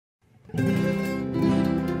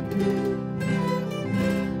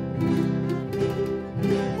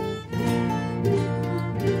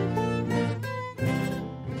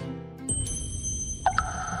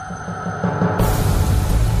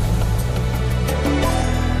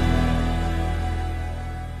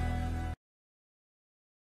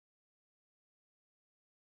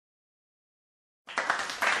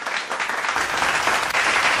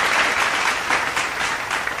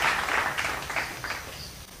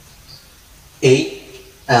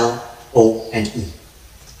A-L-O-N-E.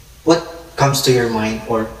 What comes to your mind,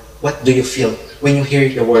 or what do you feel when you hear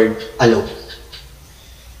the word alone?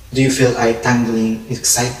 Do you feel a tingling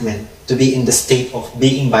excitement to be in the state of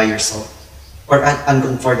being by yourself, or an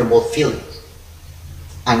uncomfortable feeling,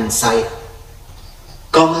 an anxiety?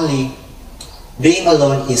 Commonly, being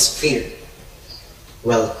alone is fear.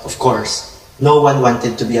 Well, of course, no one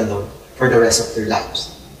wanted to be alone for the rest of their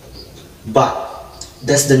lives. But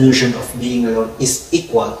does the notion of being alone is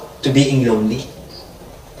equal to being lonely?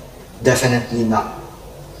 Definitely not.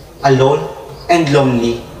 Alone and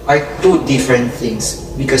lonely are two different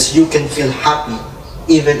things, because you can feel happy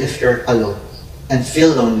even if you're alone, and feel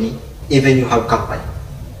lonely even you have company.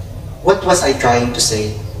 What was I trying to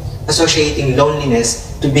say? Associating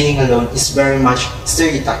loneliness to being alone is very much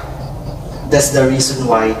stereotyped. That's the reason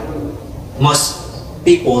why most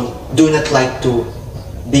people do not like to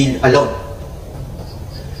be alone.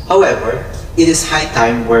 However, it is high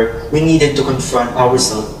time where we needed to confront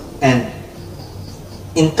ourselves and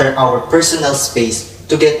enter our personal space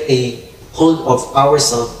to get a hold of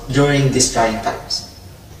ourselves during these trying times.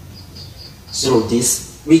 Through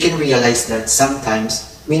this, we can realize that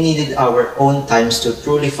sometimes we needed our own times to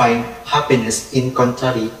truly find happiness, in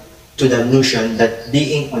contrary to the notion that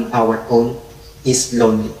being on our own is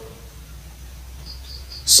lonely.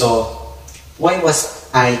 So, why was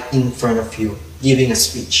I in front of you giving a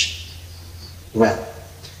speech? Well,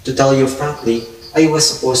 to tell you frankly, I was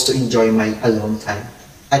supposed to enjoy my alone time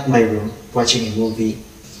at my room, watching a movie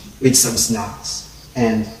with some snacks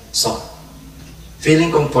and so on,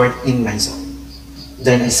 feeling comfort in my zone.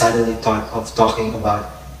 Then I suddenly thought of talking about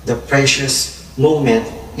the precious moment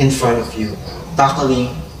in front of you, tackling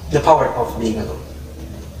the power of being alone.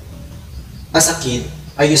 As a kid,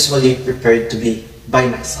 I usually prepared to be by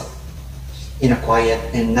myself, in a quiet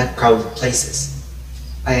and not crowded places.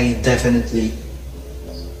 I definitely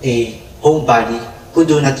a homebody who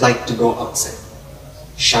do not like to go outside,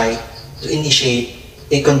 shy to initiate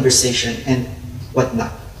a conversation and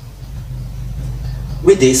whatnot.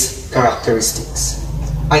 With these characteristics,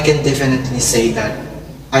 I can definitely say that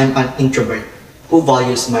I'm an introvert who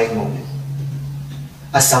values my moment.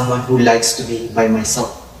 As someone who likes to be by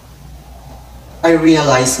myself, I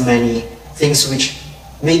realized many things which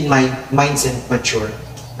made my mindset mature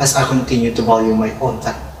as I continue to value my own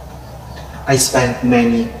time. I spent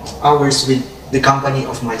many hours with the company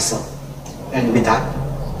of myself, and with that,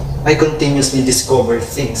 I continuously discover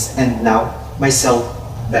things and now myself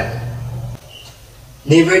better.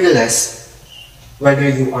 Nevertheless, whether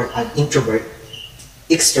you are an introvert,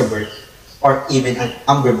 extrovert, or even an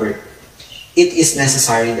ambivert, it is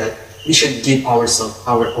necessary that we should give ourselves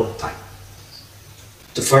our own time.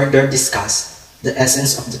 To further discuss the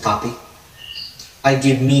essence of the topic, I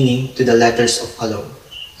give meaning to the letters of alone.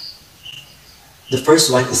 The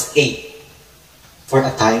first one is A, for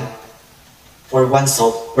a time, for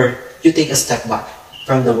oneself, where you take a step back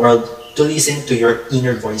from the world to listen to your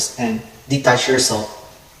inner voice and detach yourself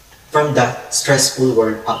from the stressful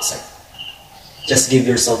world outside. Just give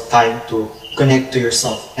yourself time to connect to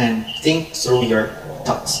yourself and think through your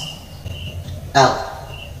thoughts. L,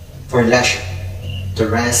 for leisure, to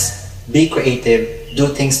rest, be creative, do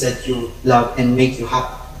things that you love and make you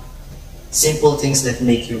happy. Simple things that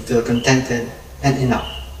make you feel contented and enough.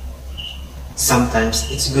 Sometimes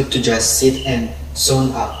it's good to just sit and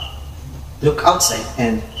zone out. Look outside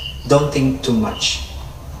and don't think too much.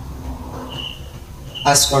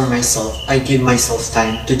 As for myself, I give myself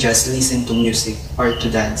time to just listen to music or to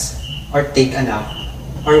dance or take a nap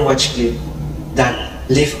or watch clips that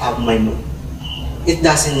lift up my mood. It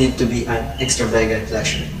doesn't need to be an extravagant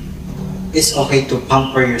pleasure. It's okay to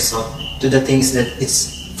pamper yourself to the things that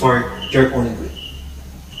it's for your own good.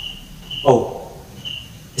 O,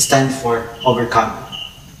 stand for overcoming.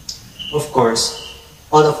 Of course,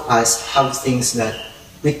 all of us have things that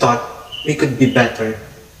we thought we could be better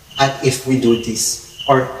at if we do this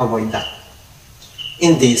or avoid that.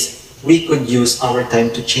 In this, we could use our time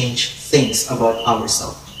to change things about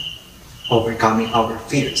ourselves, overcoming our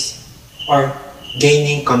fears, or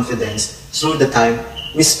gaining confidence through the time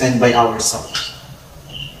we spend by ourselves.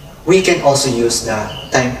 We can also use the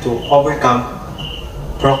time to overcome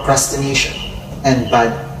procrastination and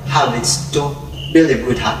bad habits to build a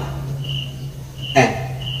good habit. And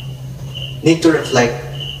we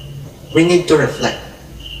need to reflect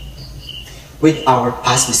with our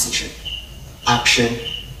past decision, action,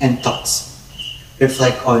 and thoughts.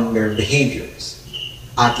 Reflect on your behaviors,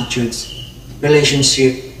 attitudes,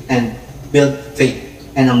 relationship, and build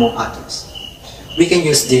faith, and among others. We can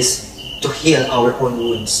use this to heal our own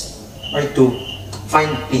wounds or to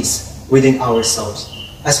find peace within ourselves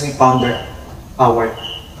as we ponder our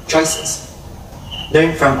choices.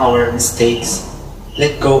 Learn from our mistakes,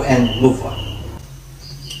 let go and move on.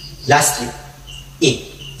 Lastly, E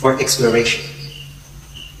for exploration.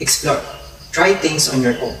 Explore. Try things on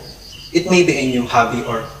your own. It may be a new hobby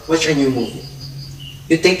or watch a new movie.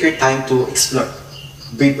 You take your time to explore,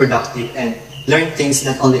 be productive, and learn things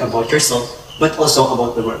not only about yourself, but also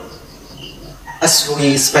about the world. As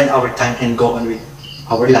we spend our time and go on with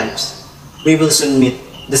our lives, we will soon meet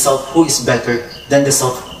the self who is better than the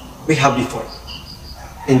self we have before.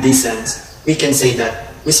 In this sense, we can say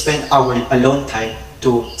that we spend our alone time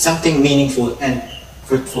to something meaningful and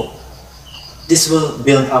fruitful. This will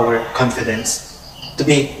build our confidence to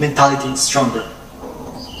be mentally stronger,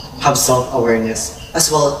 have self-awareness, as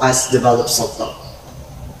well as develop self-love.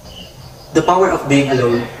 The power of being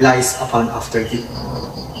alone lies upon after you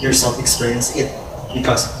yourself experience it,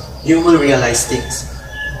 because you will realize things.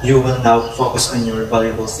 You will now focus on your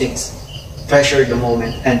valuable things, treasure the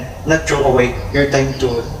moment, and not throw away your time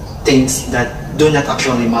to things that do not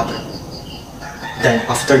actually matter. Then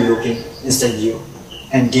after looking inside you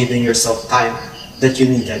and giving yourself time that you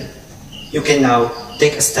needed, you can now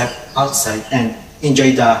take a step outside and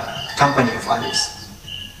enjoy the company of others.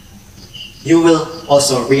 You will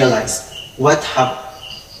also realize what have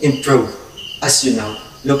improved as you now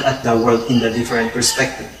look at the world in a different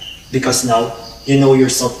perspective, because now you know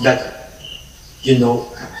yourself better. You know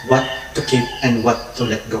what to keep and what to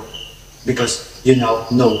let go, because you now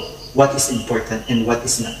know what is important and what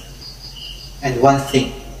is not. And one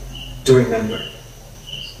thing to remember,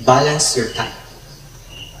 balance your time.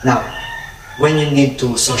 Now, when you need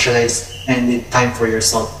to socialize and need time for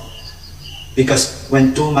yourself, because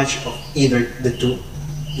when too much of either the two,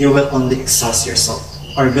 you will only exhaust yourself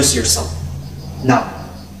or lose yourself. Now,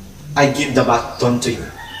 I give the baton to you.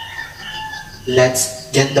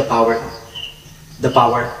 Let's get the power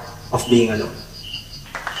of being alone.